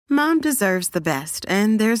Mom deserves the best,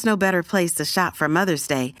 and there's no better place to shop for Mother's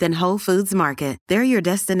Day than Whole Foods Market. They're your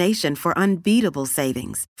destination for unbeatable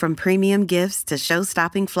savings, from premium gifts to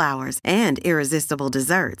show-stopping flowers and irresistible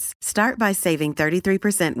desserts. Start by saving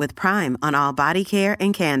 33% with Prime on all body care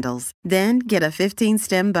and candles. Then get a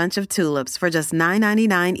 15-stem bunch of tulips for just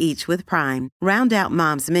 $9.99 each with Prime. Round out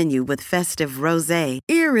Mom's menu with festive rosé,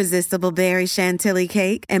 irresistible berry chantilly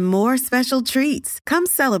cake, and more special treats. Come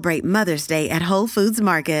celebrate Mother's Day at Whole Foods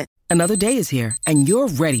Market. Another day is here, and you're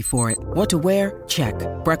ready for it. What to wear? Check.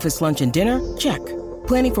 Breakfast, lunch, and dinner? Check.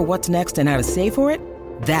 Planning for what's next and how to save for it?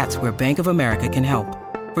 That's where Bank of America can help.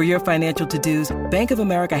 For your financial to-dos, Bank of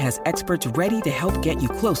America has experts ready to help get you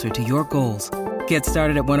closer to your goals. Get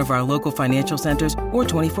started at one of our local financial centers or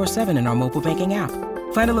 24/7 in our mobile banking app.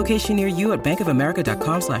 Find a location near you at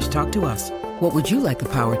bankofamerica.com/talktous. What would you like the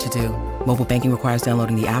power to do? Mobile banking requires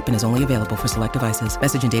downloading the app and is only available for select devices.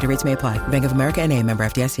 Message and data rates may apply. Bank of America N.A., member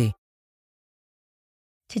FDIC.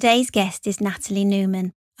 Today's guest is Natalie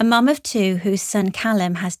Newman, a mum of two whose son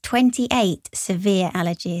Callum has 28 severe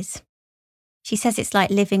allergies. She says it's like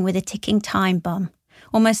living with a ticking time bomb,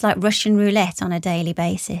 almost like Russian roulette on a daily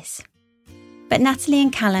basis. But Natalie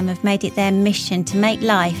and Callum have made it their mission to make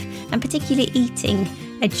life, and particularly eating,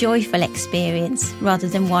 a joyful experience rather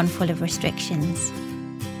than one full of restrictions.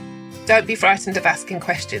 Don't be frightened of asking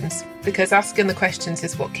questions, because asking the questions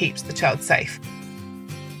is what keeps the child safe.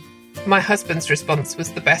 My husband's response was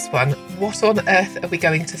the best one. What on earth are we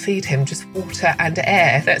going to feed him? Just water and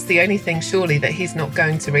air? That's the only thing surely that he's not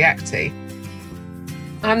going to react to.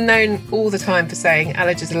 I'm known all the time for saying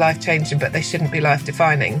allergies are life-changing, but they shouldn't be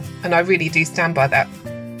life-defining. And I really do stand by that.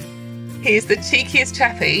 He is the cheekiest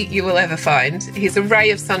chappy you will ever find. He's a ray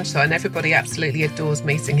of sunshine. Everybody absolutely adores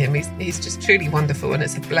meeting him. He's just truly wonderful, and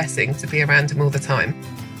it's a blessing to be around him all the time.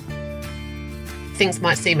 Things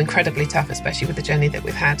might seem incredibly tough, especially with the journey that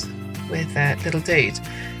we've had with little dude,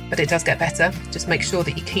 but it does get better. Just make sure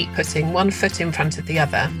that you keep putting one foot in front of the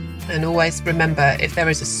other, and always remember, if there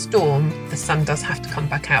is a storm, the sun does have to come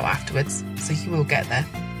back out afterwards, so you will get there.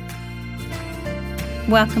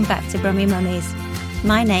 Welcome back to Brummy Mummies.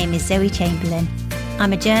 My name is Zoe Chamberlain.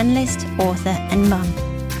 I'm a journalist, author and mum.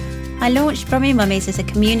 I launched Brummy Mummies as a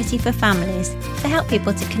community for families to help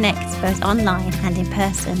people to connect both online and in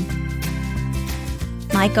person.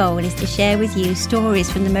 My goal is to share with you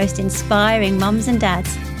stories from the most inspiring mums and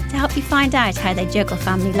dads to help you find out how they juggle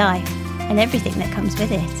family life and everything that comes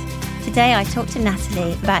with it. Today I talk to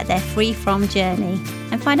Natalie about their free-from journey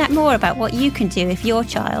and find out more about what you can do if your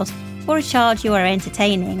child, or a child you are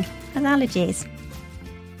entertaining, has allergies.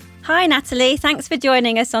 Hi Natalie, thanks for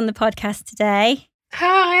joining us on the podcast today.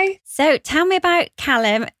 Hi. So tell me about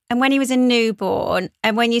Callum and when he was a newborn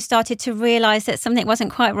and when you started to realise that something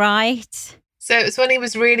wasn't quite right. So it was when he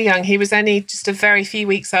was really young. He was only just a very few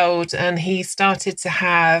weeks old, and he started to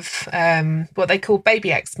have what they call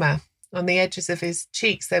baby eczema on the edges of his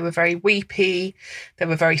cheeks. They were very weepy. They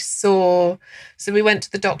were very sore. So we went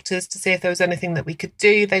to the doctors to see if there was anything that we could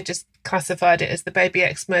do. They just classified it as the baby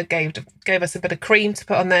eczema, gave us a bit of cream to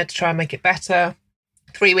put on there to try and make it better.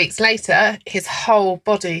 3 weeks later, his whole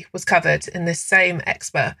body was covered in this same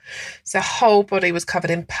eczema. So whole body was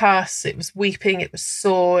covered in pus. It was weeping, it was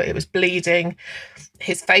sore, it was bleeding.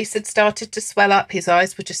 His face had started to swell up. His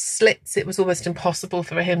eyes were just slits. It was almost impossible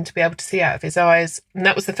for him to be able to see out of his eyes. And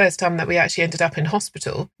that was the first time that we actually ended up in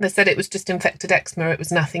hospital. They said it was just infected eczema. It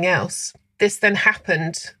was nothing else. This then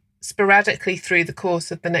happened sporadically through the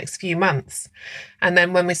course of the next few months. And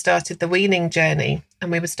then when we started the weaning journey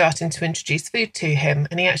and we were starting to introduce food to him,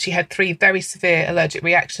 and he actually had 3 very severe allergic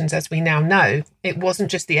reactions, as we now know. It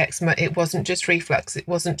wasn't just the eczema, it wasn't just reflux, it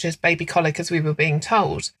wasn't just baby colic as we were being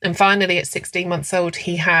told. And finally at 16 months old,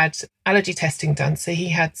 he had allergy testing done. So he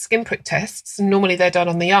had skin prick tests. Normally they're done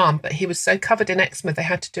on the arm, but he was so covered in eczema they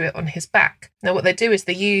had to do it on his back. Now what they do is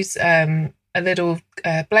they use a little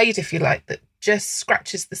blade, if you like, that just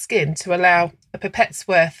scratches the skin to allow a pipette's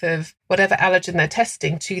worth of whatever allergen they're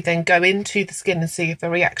testing to then go into the skin and see if a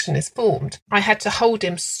reaction is formed. I had to hold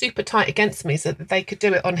him super tight against me so that they could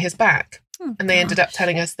do it on his back. And they ended up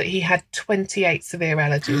telling us that he had 28 severe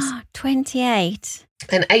allergies. 28?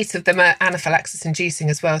 And 8 of them are anaphylaxis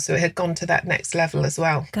inducing as well. So it had gone to that next level as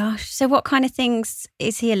well. Gosh, so what kind of things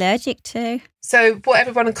is he allergic to? So what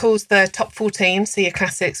everyone calls the top 14, so your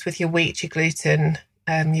classics with your wheat, your gluten,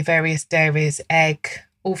 your various dairies, egg,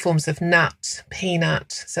 all forms of nut,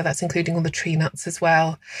 peanut. So that's including all the tree nuts as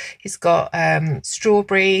well. He's got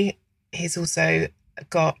strawberry. He's also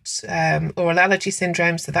got oral allergy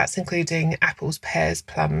syndrome. So that's including apples, pears,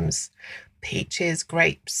 plums, peaches,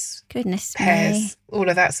 grapes, Goodness pears, me. all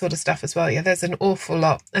of that sort of stuff as well. Yeah, there's an awful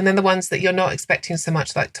lot. And then the ones that you're not expecting so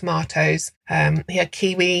much, like tomatoes. He had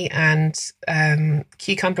kiwi and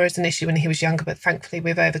cucumber as an issue when he was younger, but thankfully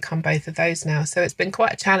we've overcome both of those now. So it's been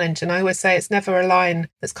quite a challenge. And I always say it's never a line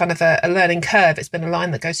that's kind of a learning curve. It's been a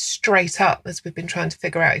line that goes straight up as we've been trying to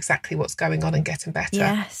figure out exactly what's going on and getting better.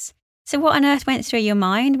 Yes. So what on earth went through your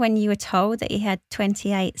mind when you were told that he had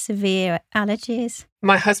 28 severe allergies?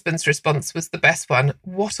 My husband's response was the best one.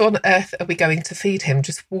 What on earth are we going to feed him?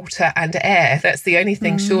 Just water and air. That's the only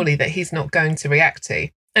thing, surely, that he's not going to react to.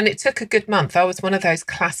 And it took a good month. I was one of those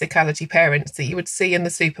classic allergy parents that you would see in the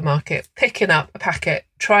supermarket, picking up a packet,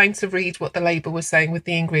 trying to read what the label was saying with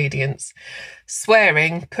the ingredients,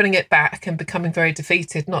 swearing, putting it back and becoming very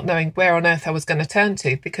defeated, not knowing where on earth I was going to turn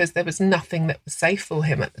to because there was nothing that was safe for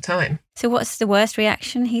him at the time. So what's the worst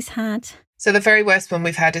reaction he's had? So the very worst one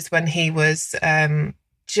we've had is when he was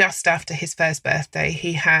just after his first birthday.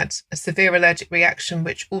 He had a severe allergic reaction,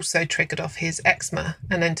 which also triggered off his eczema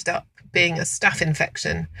and ended up being a staph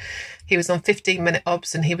infection. He was on 15-minute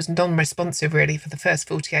OBS and he was non-responsive really for the first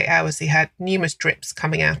 48 hours. He had numerous drips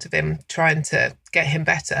coming out of him trying to get him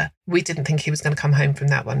better. We didn't think he was going to come home from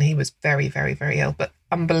that one. He was very, very, very ill, but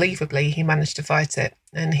unbelievably he managed to fight it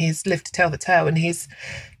and he's lived to tell the tale and he's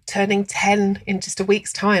turning 10 in just a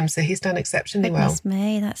week's time. So he's done exceptionally well. Goodness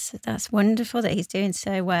me, that's wonderful that he's doing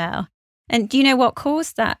so well. And do you know what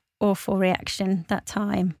caused that awful reaction that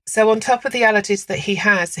time? So on top of the allergies that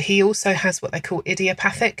he also has what they call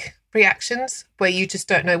idiopathic reactions, where you just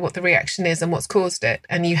don't know what the reaction is and what's caused it.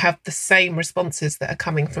 And you have the same responses that are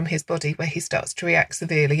coming from his body where he starts to react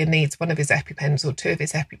severely and needs one of his EpiPens or two of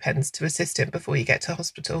his EpiPens to assist him before you get to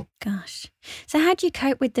hospital. Gosh. So how do you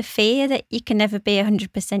cope with the fear that you can never be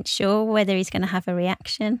 100% sure whether he's going to have a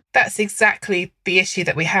reaction? That's exactly the issue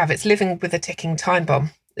that we have. It's living with a ticking time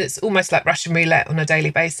bomb. It's almost like Russian roulette on a daily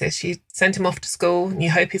basis. You send him off to school and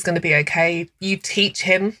you hope he's going to be okay. You teach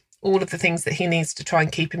him all of the things that he needs to try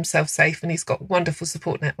and keep himself safe. And he's got a wonderful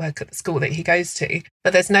support network at the school that he goes to.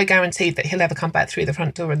 But there's no guarantee that he'll ever come back through the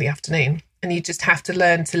front door in the afternoon. And you just have to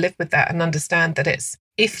learn to live with that and understand that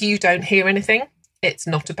if you don't hear anything, it's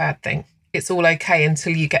not a bad thing. It's all okay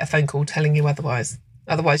until you get a phone call telling you otherwise.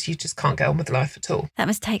 Otherwise, you just can't get on with life at all. That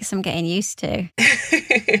must take some getting used to.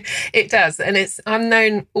 It does. And I'm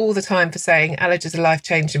known all the time for saying allergies are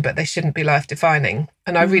life-changing, but they shouldn't be life-defining.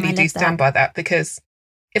 And I really do stand by that because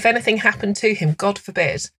if anything happened to him, God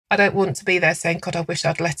forbid, I don't want to be there saying, God, I wish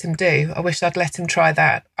I'd let him do. I wish I'd let him try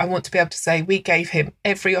that. I want to be able to say we gave him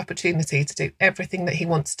every opportunity to do everything that he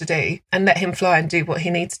wants to do and let him fly and do what he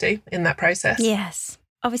needs to do in that process. Yes.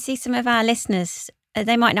 Obviously, some of our listeners,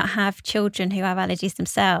 they might not have children who have allergies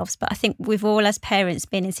themselves, but I think we've all as parents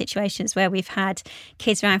been in situations where we've had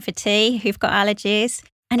kids around for tea who've got allergies.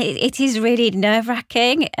 And it is really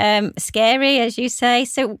nerve-wracking, scary, as you say.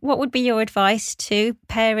 So what would be your advice to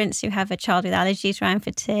parents who have a child with allergies around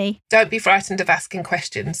for tea? Don't be frightened of asking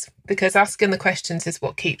questions because asking the questions is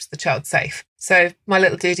what keeps the child safe. So my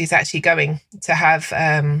little Doodie's actually going to have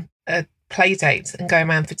a play date and go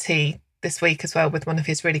around for tea this week as well with one of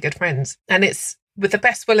his really good friends. And it's with the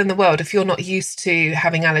best will in the world, if you're not used to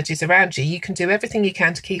having allergies around you, you can do everything you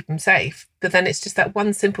can to keep them safe. But then it's just that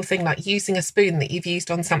one simple thing like using a spoon that you've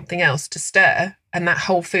used on something else to stir and that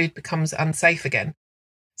whole food becomes unsafe again.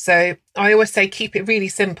 So I always say keep it really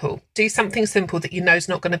simple. Do something simple that you know is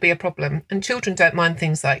not going to be a problem. And children don't mind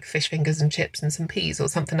things like fish fingers and chips and some peas or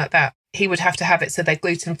something like that. He would have to have it so they're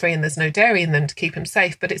gluten-free and there's no dairy in them to keep him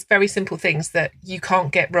safe. But it's very simple things that you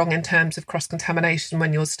can't get wrong in terms of cross-contamination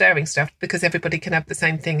when you're stirring stuff because everybody can have the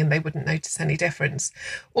same thing and they wouldn't notice any difference.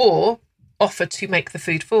 Or offer to make the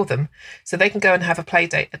food for them. So they can go and have a play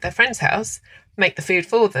date at their friend's house, make the food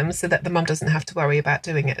for them so that the mum doesn't have to worry about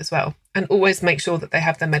doing it as well. And always make sure that they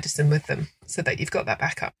have their medicine with them so that you've got that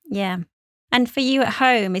backup. Yeah. And for you at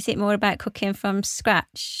home, is it more about cooking from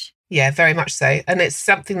scratch? Yeah, very much so. And it's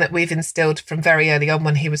something that we've instilled from very early on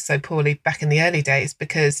when he was so poorly back in the early days,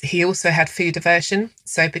 because he also had food aversion.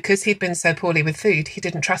 So because he'd been so poorly with food, he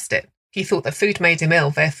didn't trust it. He thought that food made him ill,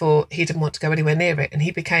 therefore he didn't want to go anywhere near it. And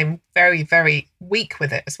he became very, very weak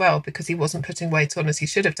with it as well because he wasn't putting weight on as he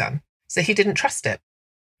should have done. So he didn't trust it.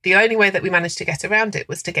 The only way that we managed to get around it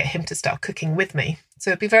was to get him to start cooking with me. So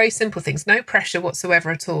it'd be very simple things, no pressure whatsoever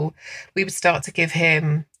at all. We would start to give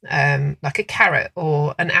him like a carrot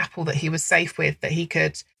or an apple that he was safe with, that he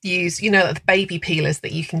could use, you know, the baby peelers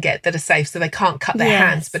that you can get that are safe so they can't cut their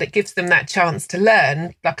hands, but it gives them that chance to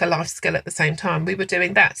learn like a life skill at the same time. We were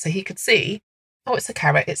doing that so he could see, oh, it's a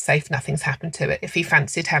carrot, it's safe, nothing's happened to it. If he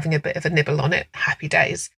fancied having a bit of a nibble on it, happy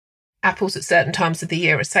days. Apples at certain times of the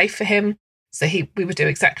year are safe for him. So we would do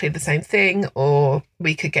exactly the same thing, or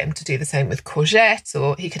we could get him to do the same with courgette,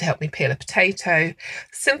 or he could help me peel a potato.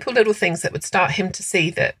 Simple little things that would start him to see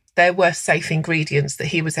that there were safe ingredients that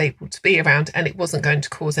he was able to be around and it wasn't going to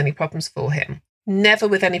cause any problems for him. Never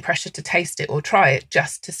with any pressure to taste it or try it,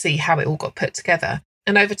 just to see how it all got put together.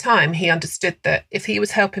 And over time, he understood that if he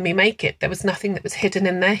was helping me make it, there was nothing that was hidden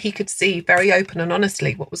in there. He could see very open and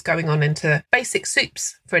honestly what was going on into basic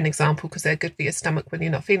soups, for an example, because they're good for your stomach when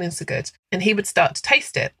you're not feeling so good. And he would start to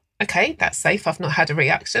taste it. Okay, that's safe. I've not had a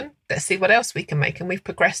reaction. Let's see what else we can make. And we've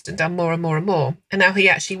progressed and done more and more and more. And now he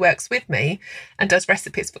actually works with me and does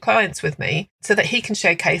recipes for clients with me so that he can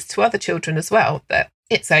showcase to other children as well that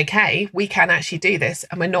it's okay, we can actually do this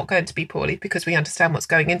and we're not going to be poorly because we understand what's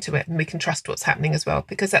going into it and we can trust what's happening as well,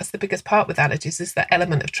 because that's the biggest part with allergies, is the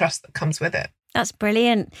element of trust that comes with it. That's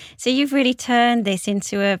brilliant. So you've really turned this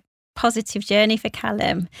into a positive journey for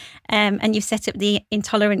Callum, and you've set up the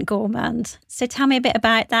Intolerant Gourmand. So tell me a bit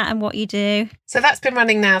about that and what you do. So that's been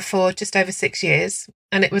running now for just over 6 years.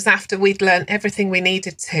 And it was after we'd learned everything we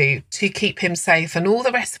needed to keep him safe, and all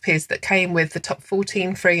the recipes that came with the top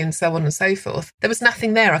 14 free and so on and so forth. There was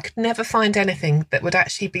nothing there. I could never find anything that would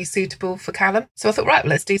actually be suitable for Callum. So I thought, right, well,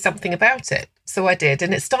 let's do something about it. So I did.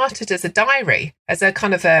 And it started as a diary, as a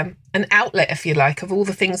kind of an outlet, if you like, of all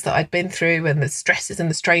the things that I'd been through and the stresses and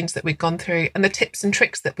the strains that we'd gone through and the tips and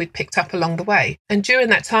tricks that we'd picked up along the way. And during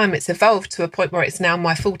that time, it's evolved to a point where it's now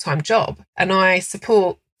my full-time job. And I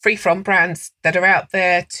support free from brands that are out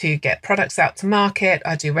there to get products out to market.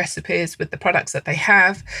 I do recipes with the products that they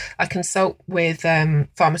have. I consult with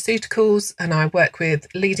pharmaceuticals, and I work with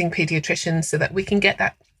leading paediatricians so that we can get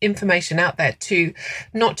that information out there to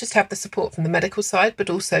not just have the support from the medical side, but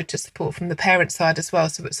also to support from the parent side as well.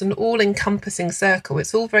 So it's an all-encompassing circle.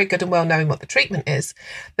 It's all very good and well knowing what the treatment is,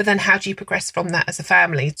 but then how do you progress from that as a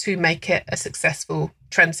family to make it a successful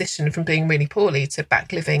transition from being really poorly to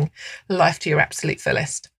back living life to your absolute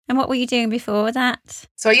fullest. And what were you doing before that?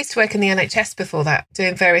 So I used to work in the NHS before that,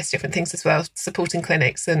 doing various different things as well, supporting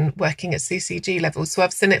clinics and working at CCG levels. So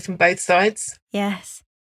I've seen it from both sides. Yes.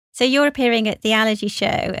 So you're appearing at the Allergy Show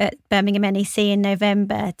at Birmingham NEC in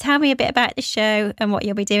November. Tell me a bit about the show and what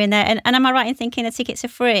you'll be doing there. And am I right in thinking the tickets are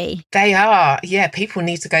free? They are. Yeah, people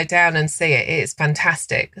need to go down and see it. It is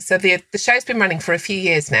fantastic. So the show's been running for a few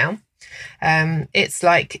years now. It's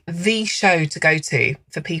like the show to go to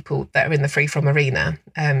for people that are in the free from arena,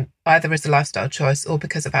 either as a lifestyle choice or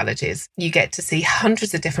because of allergies. You get to see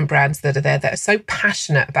hundreds of different brands that are there that are so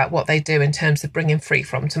passionate about what they do in terms of bringing free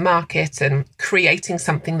from to market and creating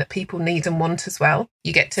something that people need and want as well.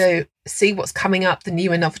 You get to see what's coming up, the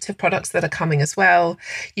new innovative products that are coming as well.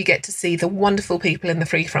 You get to see the wonderful people in the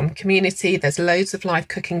free from community. There's loads of live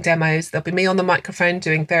cooking demos. There'll be me on the microphone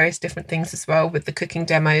doing various different things as well with the cooking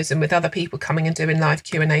demos, and with other people coming and doing live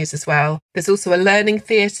Q&As as well. There's also a learning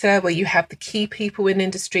theatre where you have the key people in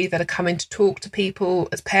industry that are coming to talk to people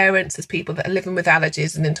as parents, as people that are living with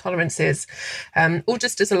allergies and intolerances, or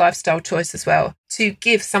just as a lifestyle choice as well, to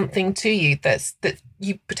give something to you that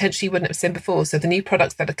you potentially wouldn't have seen before. So the new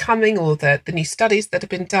products that are coming, or the new studies that have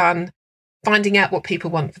been done, finding out what people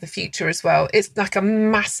want for the future as well. It's like a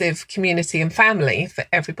massive community and family for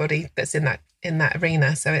everybody that's in that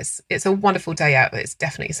arena. So it's a wonderful day out. It's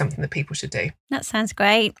definitely something that people should do. That sounds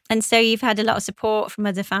great. And so you've had a lot of support from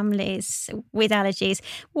other families with allergies.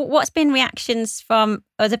 What's been reactions from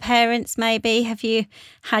other parents maybe? Have you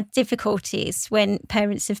had difficulties when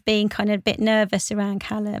parents have been kind of a bit nervous around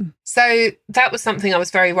Callum? So that was something I was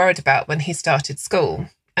very worried about when he started school.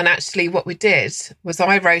 And actually what we did was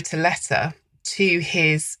I wrote a letter to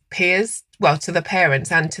his peers, well, to the parents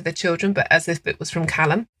and to the children, but as if it was from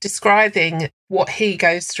Callum, describing what he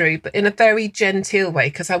goes through, but in a very genteel way,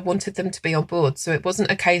 because I wanted them to be on board. So it wasn't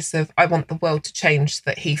a case of, I want the world to change so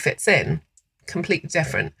that he fits in. Completely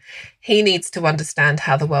different. He needs to understand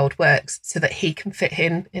how the world works so that he can fit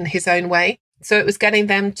in his own way. So it was getting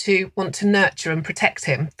them to want to nurture and protect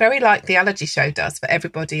him, very like the Allergy Show does for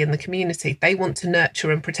everybody in the community. They want to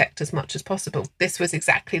nurture and protect as much as possible. This was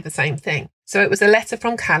exactly the same thing. So it was a letter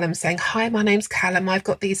from Callum saying, "Hi, my name's Callum. I've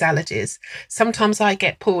got these allergies. Sometimes I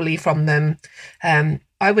get poorly from them.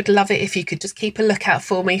 I would love it if you could just keep a lookout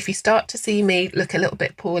for me. If you start to see me look a little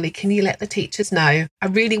bit poorly, can you let the teachers know? I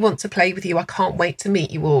really want to play with you. I can't wait to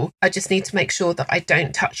meet you all. I just need to make sure that I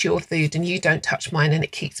don't touch your food and you don't touch mine, and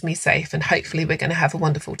it keeps me safe. And hopefully we're going to have a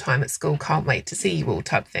wonderful time at school. Can't wait to see you all,"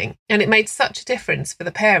 type thing. And it made such a difference for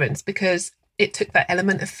the parents because it took that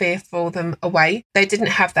element of fear for them away. They didn't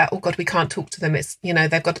have that, "Oh God, we can't talk to them. It's,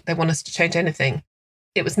 they want us to change anything."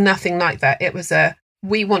 It was nothing like that. It was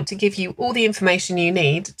we want to give you all the information you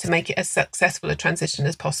need to make it as successful a transition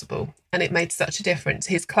as possible. And it made such a difference.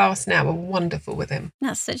 His class now are wonderful with him.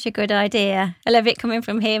 That's such a good idea. I love it coming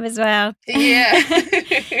from him as well. Yeah.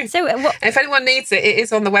 So if anyone needs it, it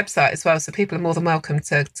is on the website as well. So people are more than welcome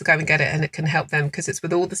to go and get it, and it can help them because it's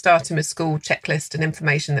with all the starting with school checklist and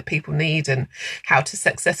information that people need and how to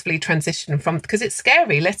successfully transition from, because it's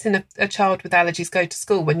scary letting a child with allergies go to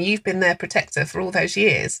school when you've been their protector for all those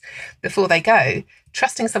years before they go.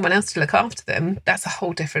 Trusting someone else to look after them, that's a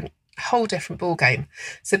whole different ball game.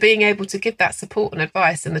 So being able to give that support and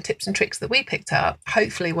advice and the tips and tricks that we picked up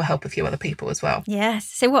hopefully will help a few other people as well. Yes.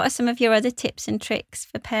 So what are some of your other tips and tricks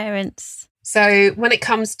for parents? So when it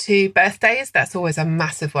comes to birthdays, that's always a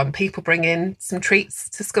massive one. People bring in some treats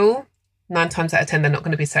to school. 9 times out of 10, they're not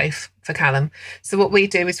going to be safe for Callum. So what we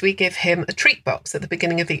do is we give him a treat box at the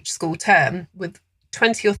beginning of each school term with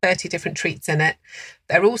 20 or 30 different treats in it.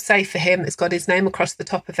 They're all safe for him. It's got his name across the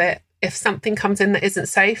top of it. If something comes in that isn't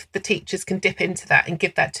safe, the teachers can dip into that and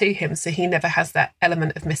give that to him so he never has that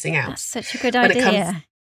element of missing out. That's such a good idea.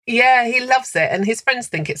 Yeah, he loves it. And his friends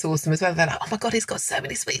think it's awesome as well. They're like, oh my God, he's got so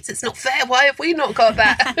many sweets. It's not fair. Why have we not got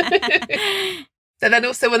that? So then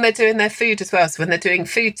also when they're doing their food as well, so when they're doing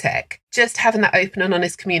food tech, just having that open and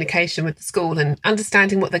honest communication with the school and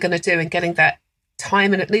understanding what they're going to do and getting that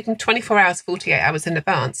time, and even 24 hours, 48 hours in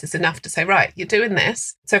advance is enough to say, right, you're doing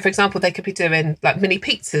this. So for example, they could be doing like mini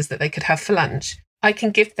pizzas that they could have for lunch. I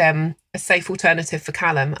can give them a safe alternative for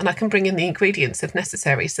Callum and I can bring in the ingredients if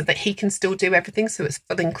necessary so that he can still do everything. So it's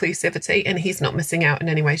full inclusivity and he's not missing out in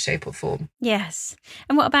any way, shape or form. Yes.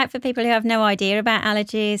 And what about for people who have no idea about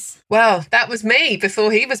allergies? Well, that was me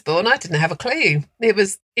before he was born. I didn't have a clue. It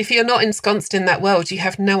was, if you're not ensconced in that world, you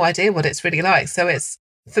have no idea what it's really like. So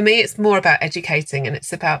for me, it's more about educating and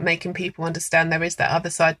it's about making people understand there is that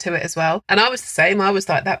other side to it as well. And I was the same. I was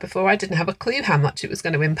like that before. I didn't have a clue how much it was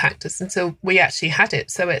going to impact us until we actually had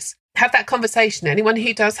it. So it's have that conversation. Anyone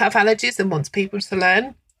who does have allergies and wants people to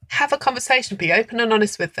learn, have a conversation, be open and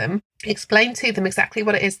honest with them, explain to them exactly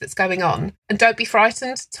what it is that's going on. And don't be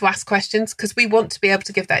frightened to ask questions because we want to be able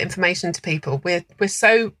to give that information to people. We're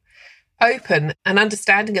so open and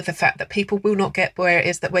understanding of the fact that people will not get where it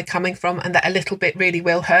is that we're coming from and that a little bit really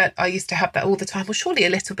will hurt. I used to have that all the time. Well, surely a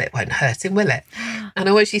little bit won't hurt him, will it? And I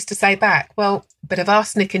always used to say back, well, a bit of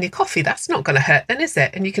arsenic in your coffee, that's not going to hurt then, is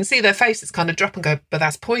it? And you can see their faces kind of drop and go, but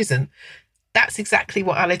that's poison. That's exactly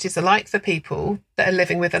what allergies are like for people that are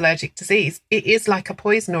living with allergic disease. It is like a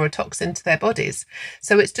poison or a toxin to their bodies.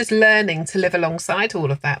 So it's just learning to live alongside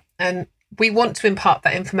all of that. And we want to impart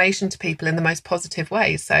that information to people in the most positive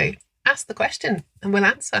way. So ask the question and we'll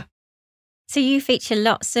answer. So you feature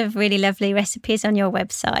lots of really lovely recipes on your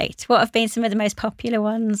website. What have been some of the most popular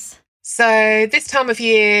ones? So this time of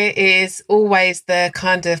year is always the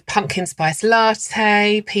kind of pumpkin spice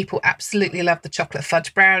latte. People absolutely love the chocolate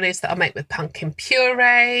fudge brownies that I make with pumpkin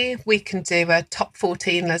puree. We can do a top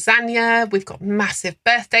 14 lasagna. We've got massive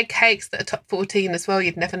birthday cakes that are top 14 as well.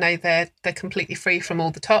 You'd never know they're completely free from all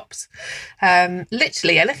the tops.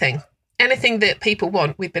 Literally anything. Anything that people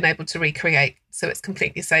want, we've been able to recreate. So it's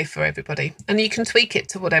completely safe for everybody. And you can tweak it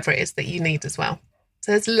to whatever it is that you need as well.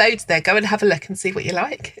 So there's loads there. Go and have a look and see what you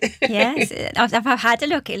like. Yes, I've had a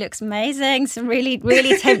look. It looks amazing. Some really,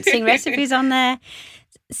 really tempting recipes on there.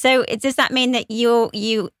 So does that mean that you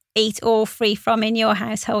eat all free from in your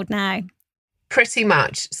household now? Pretty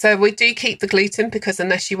much. So we do keep the gluten because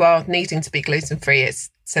unless you are needing to be gluten-free, it's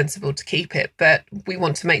sensible to keep it. But we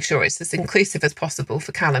want to make sure it's as inclusive as possible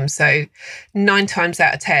for Callum. So 9 times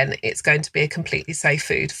out of 10, it's going to be a completely safe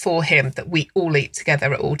food for him that we all eat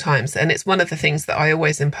together at all times. And it's one of the things that I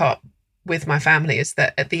always impart with my family is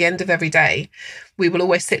that at the end of every day, we will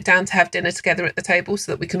always sit down to have dinner together at the table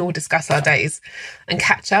so that we can all discuss our days and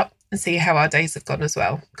catch up and see how our days have gone as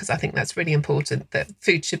well. Because I think that's really important, that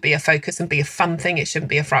food should be a focus and be a fun thing. It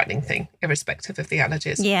shouldn't be a frightening thing, irrespective of the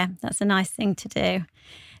allergies. Yeah, that's a nice thing to do.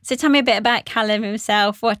 So tell me a bit about Callum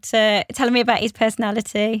himself. Tell me about his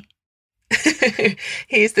personality.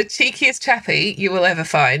 He's the cheekiest chappy you will ever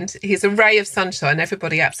find. He's a ray of sunshine.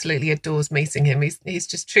 Everybody absolutely adores meeting him. He's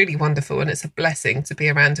just truly wonderful and it's a blessing to be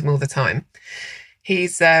around him all the time.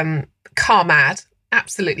 He's car mad.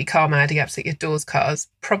 Absolutely car mad. He absolutely adores cars,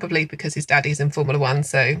 probably because his daddy's in Formula One,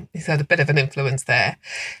 so he's had a bit of an influence there.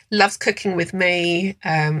 Loves cooking with me.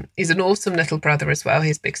 He's an awesome little brother as well.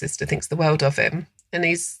 His big sister thinks the world of him. And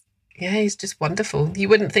he's just wonderful. You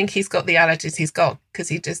wouldn't think he's got the allergies he's got because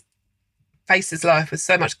he just faces life with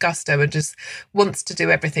so much gusto and just wants to do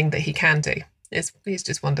everything that he can do. He's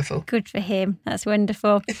just wonderful. Good for him. That's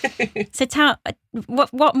wonderful. So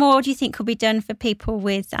what more do you think could be done for people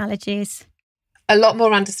with allergies? A lot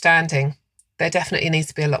more understanding. there definitely needs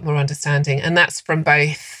to be a lot more understanding. And that's from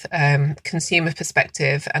both consumer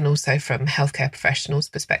perspective and also from healthcare professionals'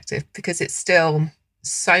 perspective, because it's still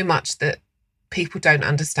so much that people don't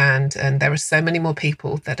understand. And there are so many more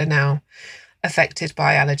people that are now affected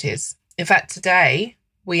by allergies. In fact, today,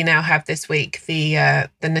 we now have this week the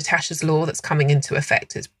Natasha's Law that's coming into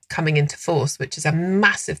effect. It's coming into force, which is a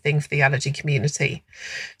massive thing for the allergy community.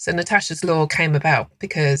 So Natasha's Law came about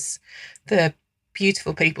because the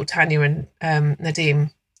beautiful people, Tanya and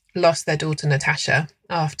Nadim, lost their daughter Natasha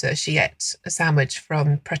after she ate a sandwich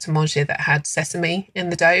from Pret a Manger that had sesame in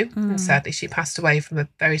the dough. And sadly, she passed away from a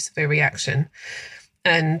very severe reaction.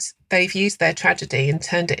 And they've used their tragedy and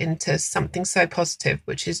turned it into something so positive,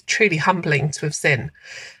 which is truly humbling to have seen.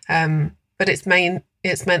 But it's meant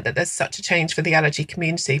that there's such a change for the allergy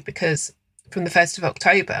community, because from the 1st of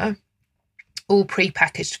October, all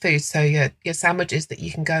pre-packaged foods, so your sandwiches that you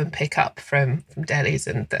can go and pick up from delis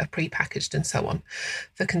and that are pre-packaged and so on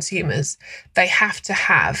for consumers, they have to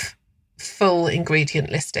have full ingredient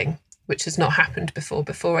listing, which has not happened before.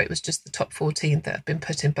 Before, it was just the top 14 that have been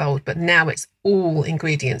put in bold, but now it's all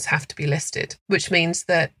ingredients have to be listed, which means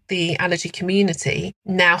that the allergy community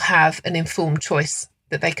now have an informed choice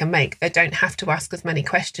that they can make. They don't have to ask as many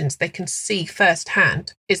questions. They can see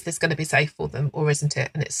firsthand, is this going to be safe for them or isn't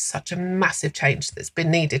it? And it's such a massive change that's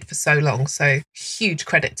been needed for so long. So huge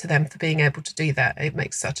credit to them for being able to do that. It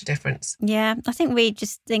makes such a difference. Yeah, I think we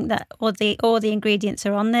just think that all the ingredients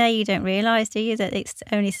are on there. You don't realise, do you, that it's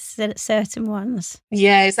only certain ones?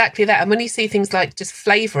 Yeah, exactly that. And when you see things like just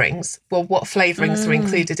flavourings, well, what flavourings are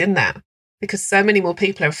included in that? Because so many more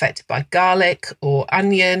people are affected by garlic or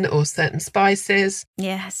onion or certain spices.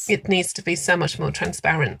 Yes. It needs to be so much more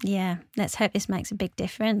transparent. Yeah, let's hope this makes a big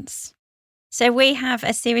difference. So we have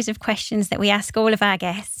a series of questions that we ask all of our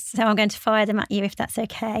guests. So I'm going to fire them at you if that's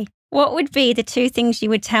okay. What would be the 2 things you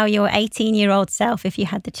would tell your 18-year-old self if you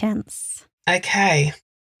had the chance? Okay.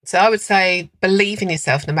 So I would say believe in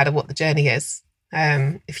yourself no matter what the journey is.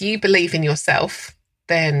 If you believe in yourself,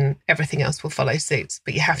 then everything else will follow suit.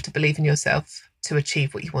 But you have to believe in yourself to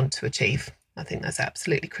achieve what you want to achieve. I think that's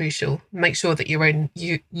absolutely crucial. Make sure that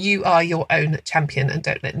you are your own champion and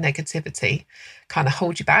don't let negativity kind of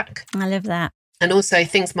hold you back. I love that. And also,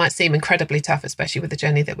 things might seem incredibly tough, especially with the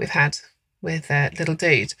journey that we've had with little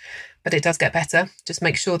dude, but it does get better. Just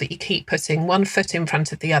make sure that you keep putting one foot in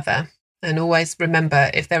front of the other. And always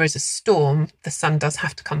remember, if there is a storm, the sun does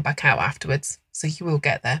have to come back out afterwards. So you will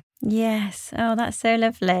get there. Yes. Oh, that's so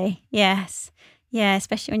lovely. Yes. Yeah,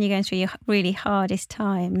 especially when you're going through your really hardest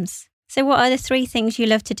times. So what are the 3 things you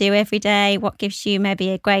love to do every day? What gives you maybe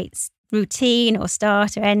a great routine or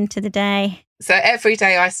start or end to the day? So every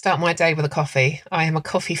day I start my day with a coffee. I am a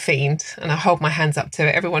coffee fiend and I hold my hands up to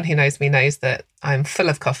it. Everyone who knows me knows that I'm full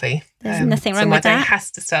of coffee. There's nothing wrong with that. So my day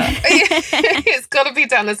has to start. It's got to be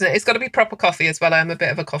done, isn't it? It's got to be proper coffee as well. I'm a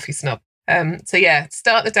bit of a coffee snob.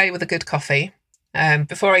 Start the day with a good coffee.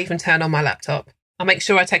 Before I even turn on my laptop, I'll make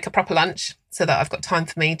sure I take a proper lunch so that I've got time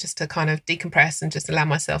for me just to kind of decompress and just allow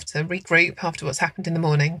myself to regroup after what's happened in the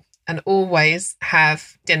morning. And always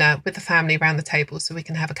have dinner with the family around the table so we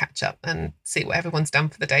can have a catch up and see what everyone's done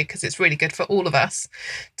for the day, because it's really good for all of us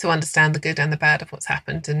to understand the good and the bad of what's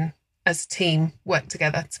happened, and as a team work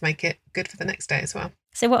together to make it good for the next day as well.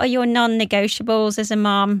 So what are your non-negotiables as a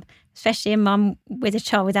mum, especially a mum with a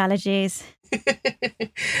child with allergies?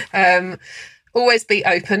 Always be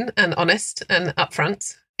open and honest and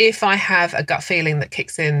upfront. If I have a gut feeling that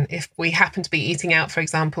kicks in, if we happen to be eating out, for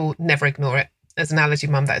example, never ignore it. As an allergy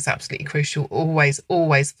mum, that is absolutely crucial. Always,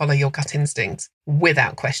 always follow your gut instinct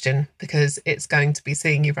without question, because it's going to be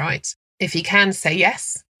seeing you right. If you can, say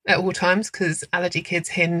yes at all times, because allergy kids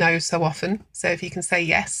hear no so often. So if you can say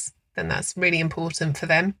yes, then that's really important for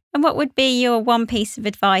them. And what would be your 1 piece of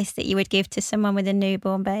advice that you would give to someone with a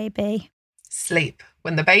newborn baby? Sleep.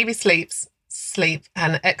 When the baby sleeps, sleep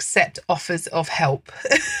and accept offers of help.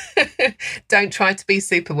 Don't try to be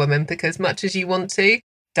Superwoman, because much as you want to,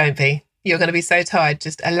 don't be. You're going to be so tired.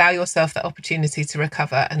 Just allow yourself the opportunity to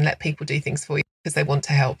recover and let people do things for you because they want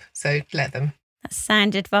to help. So let them. That's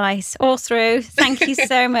sound advice all through. Thank you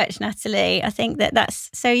so much, Natalie. I think that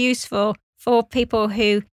that's so useful for people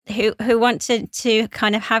who want to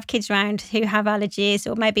kind of have kids around who have allergies,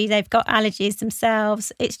 or maybe they've got allergies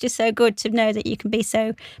themselves. It's just so good to know that you can be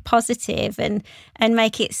so positive and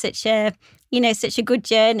make it such a good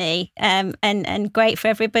journey and great for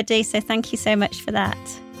everybody. So thank you so much for that.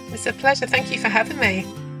 It's a pleasure. Thank you for having me.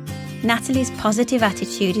 Natalie's positive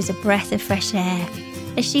attitude is a breath of fresh air.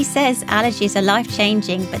 As she says, allergies are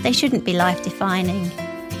life-changing, but they shouldn't be life-defining.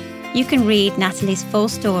 You can read Natalie's full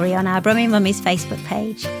story on our Brummy Mummies Facebook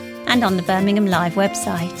page and on the Birmingham Live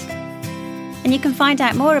website. And you can find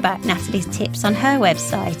out more about Natalie's tips on her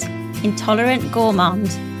website,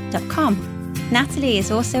 intolerantgourmand.com. Natalie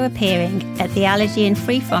is also appearing at the Allergy and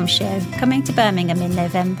Free From show coming to Birmingham in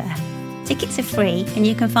November. Tickets are free and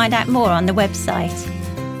you can find out more on the website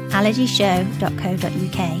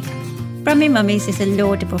allergyshow.co.uk. Brummy Mummies is a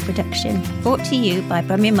laudable production brought to you by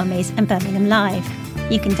Brummy Mummies and Birmingham Live.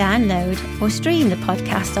 You can download or stream the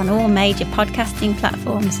podcast on all major podcasting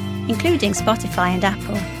platforms, including Spotify and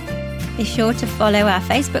Apple. Be sure to follow our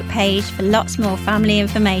Facebook page for lots more family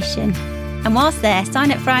information. And whilst there,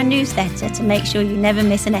 sign up for our newsletter to make sure you never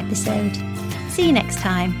miss an episode. See you next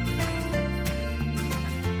time.